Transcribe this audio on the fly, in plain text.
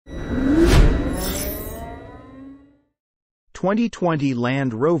2020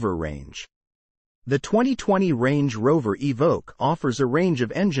 Land Rover range. The 2020 Range Rover Evoque offers a range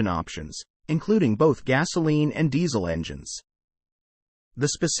of engine options, including both gasoline and diesel engines. The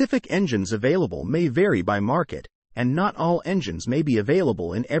specific engines available may vary by market, and not all engines may be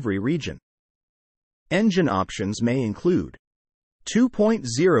available in every region. Engine options may include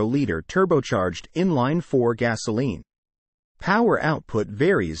 2.0-liter turbocharged inline-4 gasoline. Power output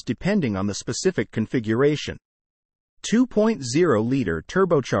varies depending on the specific configuration. 2.0-liter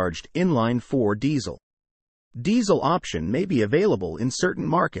turbocharged inline-4 diesel. Diesel option may be available in certain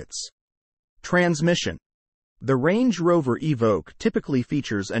markets. Transmission. The Range Rover Evoque typically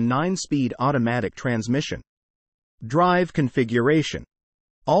features a 9-speed automatic transmission. Drive configuration.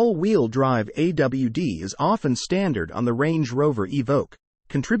 All-wheel drive AWD is often standard on the Range Rover Evoque,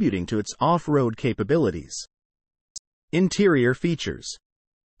 contributing to its off-road capabilities. Interior features.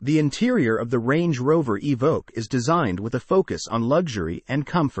 The interior of the Range Rover Evoque is designed with a focus on luxury and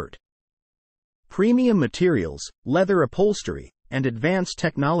comfort. Premium materials, leather upholstery, and advanced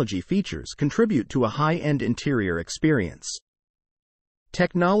technology features contribute to a high-end interior experience.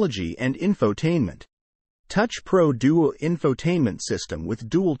 Technology and infotainment. Touch Pro Duo infotainment system with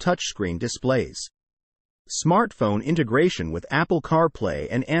dual touchscreen displays. Smartphone integration with Apple CarPlay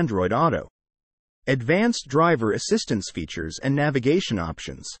and Android Auto. Advanced driver assistance features and navigation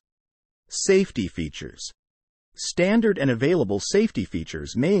options. Safety features. Standard and available safety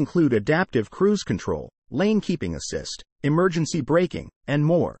features may include adaptive cruise control, lane keeping assist, emergency braking, and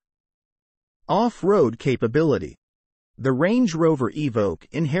more. Off-road capability. The Range Rover Evoque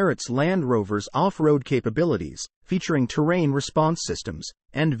inherits Land Rover's off-road capabilities, featuring terrain response systems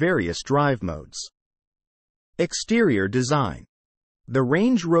and various drive modes. Exterior design. The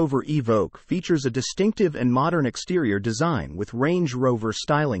Range Rover Evoque features a distinctive and modern exterior design with Range Rover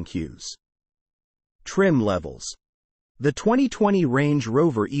styling cues. Trim levels. The 2020 Range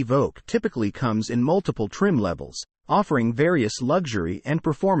Rover Evoque typically comes in multiple trim levels, offering various luxury and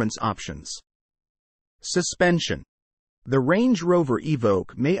performance options. Suspension. The Range Rover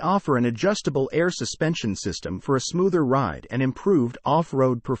Evoque may offer an adjustable air suspension system for a smoother ride and improved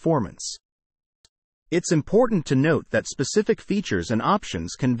off-road performance. It's important to note that specific features and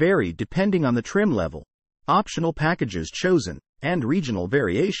options can vary depending on the trim level, optional packages chosen, and regional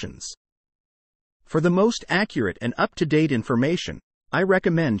variations. For the most accurate and up-to-date information, I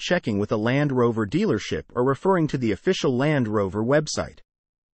recommend checking with a Land Rover dealership or referring to the official Land Rover website.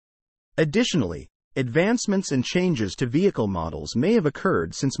 Additionally, advancements and changes to vehicle models may have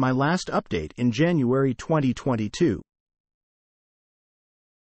occurred since my last update in January 2022.